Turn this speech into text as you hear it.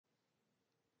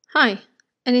Hi,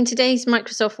 and in today's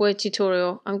Microsoft Word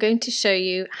tutorial, I'm going to show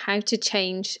you how to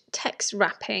change text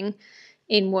wrapping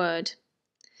in Word.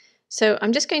 So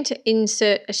I'm just going to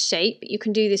insert a shape. You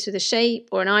can do this with a shape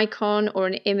or an icon or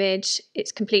an image.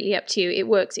 It's completely up to you. It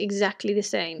works exactly the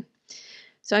same.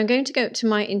 So I'm going to go to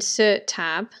my Insert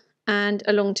tab and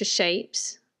along to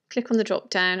Shapes, click on the drop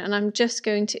down, and I'm just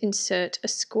going to insert a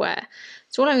square.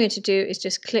 So all I'm going to do is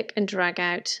just click and drag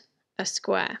out a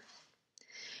square.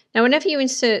 Now, whenever you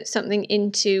insert something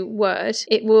into Word,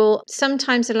 it will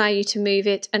sometimes allow you to move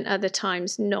it and other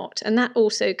times not. And that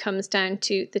also comes down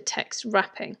to the text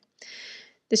wrapping.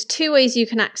 There's two ways you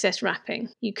can access wrapping.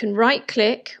 You can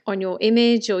right-click on your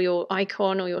image or your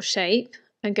icon or your shape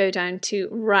and go down to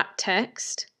Wrap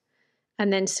Text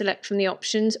and then select from the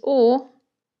options, or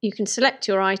you can select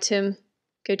your item,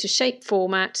 go to Shape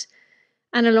Format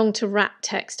and along to Wrap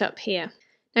Text up here.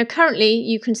 Now, currently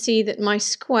you can see that my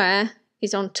square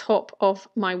is on top of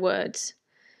my words.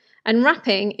 And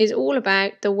wrapping is all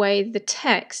about the way the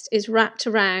text is wrapped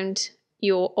around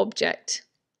your object.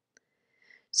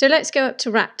 So let's go up to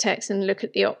Wrap Text and look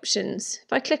at the options.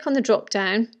 If I click on the drop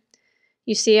down,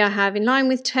 you see I have in line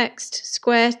with text,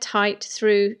 square, tight,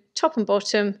 through, top and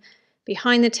bottom,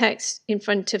 behind the text, in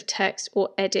front of text, or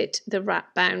edit the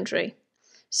wrap boundary.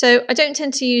 So I don't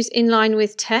tend to use in line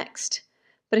with text,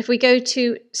 but if we go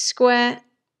to square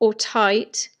or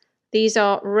tight, these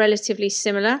are relatively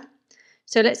similar.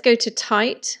 So let's go to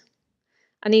tight,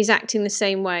 and these acting the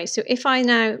same way. So if I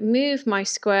now move my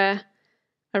square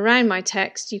around my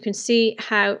text, you can see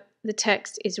how the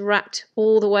text is wrapped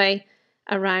all the way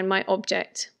around my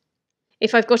object.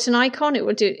 If I've got an icon, it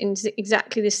will do it in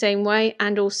exactly the same way,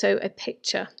 and also a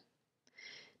picture.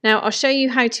 Now I'll show you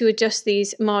how to adjust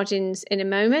these margins in a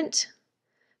moment,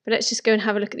 but let's just go and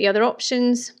have a look at the other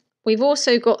options. We've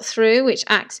also got through, which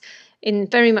acts in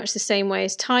very much the same way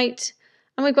as tight,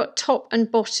 and we've got top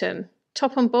and bottom.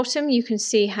 Top and bottom, you can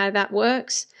see how that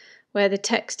works, where the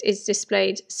text is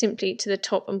displayed simply to the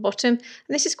top and bottom, and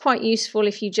this is quite useful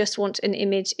if you just want an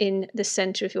image in the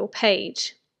center of your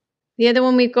page. The other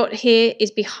one we've got here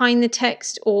is behind the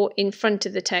text or in front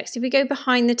of the text. If we go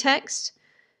behind the text,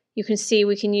 you can see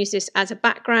we can use this as a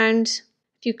background.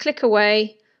 If you click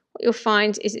away, what you'll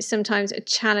find is it's sometimes a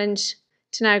challenge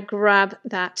to now grab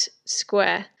that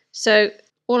square. So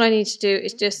all I need to do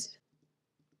is just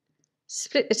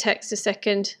split the text a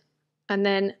second and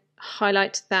then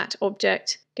highlight that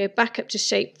object, go back up to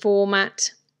Shape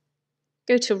Format,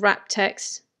 go to Wrap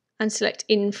Text and select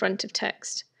in front of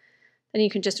text. Then you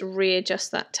can just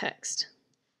readjust that text.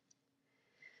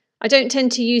 I don't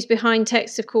tend to use behind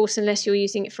text, of course, unless you're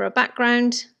using it for a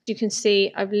background. You can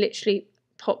see I've literally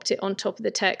popped it on top of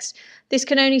the text. This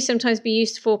can only sometimes be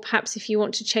useful perhaps if you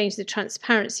want to change the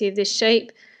transparency of this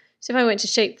shape. So if I went to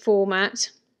Shape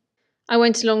Format, I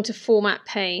went along to Format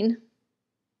Pane,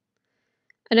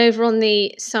 and over on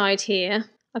the side here,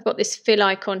 I've got this fill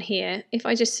icon here. If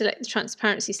I just select the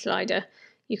transparency slider,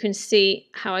 you can see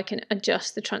how I can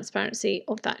adjust the transparency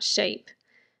of that shape.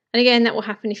 And again, that will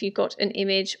happen if you've got an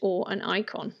image or an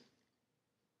icon.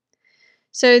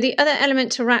 So the other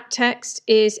element to wrap text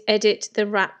is edit the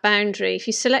wrap boundary. If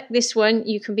you select this one,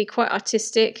 you can be quite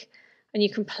artistic and you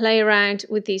can play around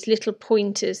with these little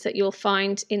pointers that you'll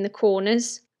find in the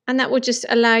corners. And that will just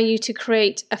allow you to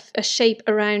create a shape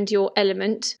around your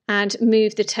element and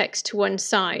move the text to one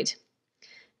side.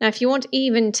 Now, if you want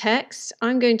even text,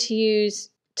 I'm going to use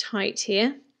tight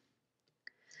here.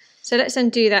 So let's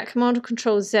undo that. Command or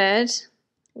Control Z.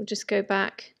 We'll just go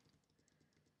back.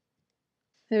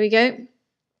 There we go.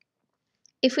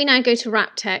 If we now go to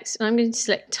wrap text, and I'm going to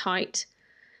select tight,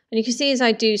 and you can see as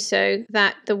I do so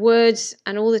that the words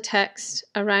and all the text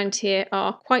around here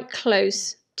are quite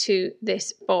close to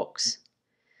this box.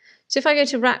 So if I go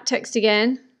to wrap text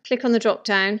again, click on the drop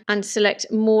down and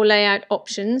select more layout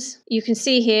options, you can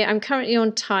see here I'm currently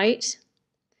on tight.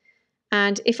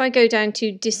 And if I go down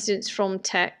to distance from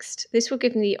text, this will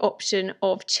give me the option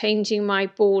of changing my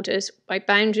borders, my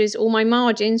boundaries, or my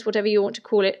margins, whatever you want to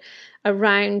call it,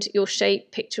 around your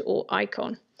shape, picture, or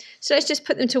icon. So let's just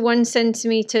put them to 1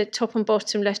 centimeter, top and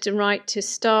bottom, left and right to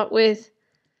start with,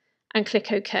 and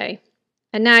click OK.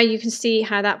 And now you can see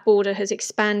how that border has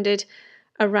expanded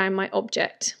around my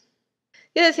object.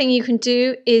 The other thing you can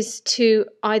do is to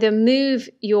either move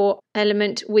your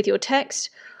element with your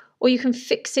text, or you can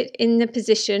fix it in the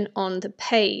position on the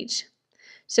page.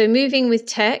 So moving with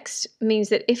text means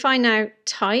that if I now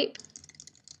type,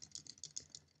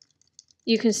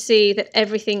 you can see that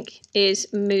everything is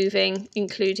moving,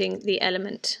 including the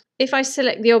element. If I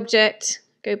select the object,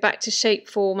 go back to Shape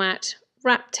Format,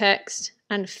 Wrap Text,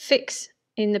 and Fix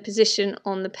in the position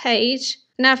on the page.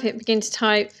 Now if it begins to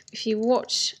type, if you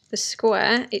watch the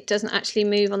square, it doesn't actually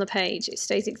move on the page. It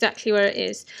stays exactly where it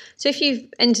is. So if you've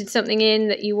entered something in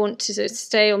that you want to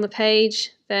stay on the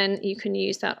page, then you can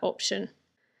use that option.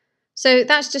 So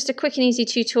that's just a quick and easy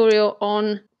tutorial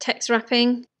on text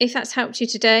wrapping. If that's helped you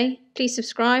today, please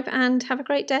subscribe and have a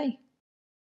great day.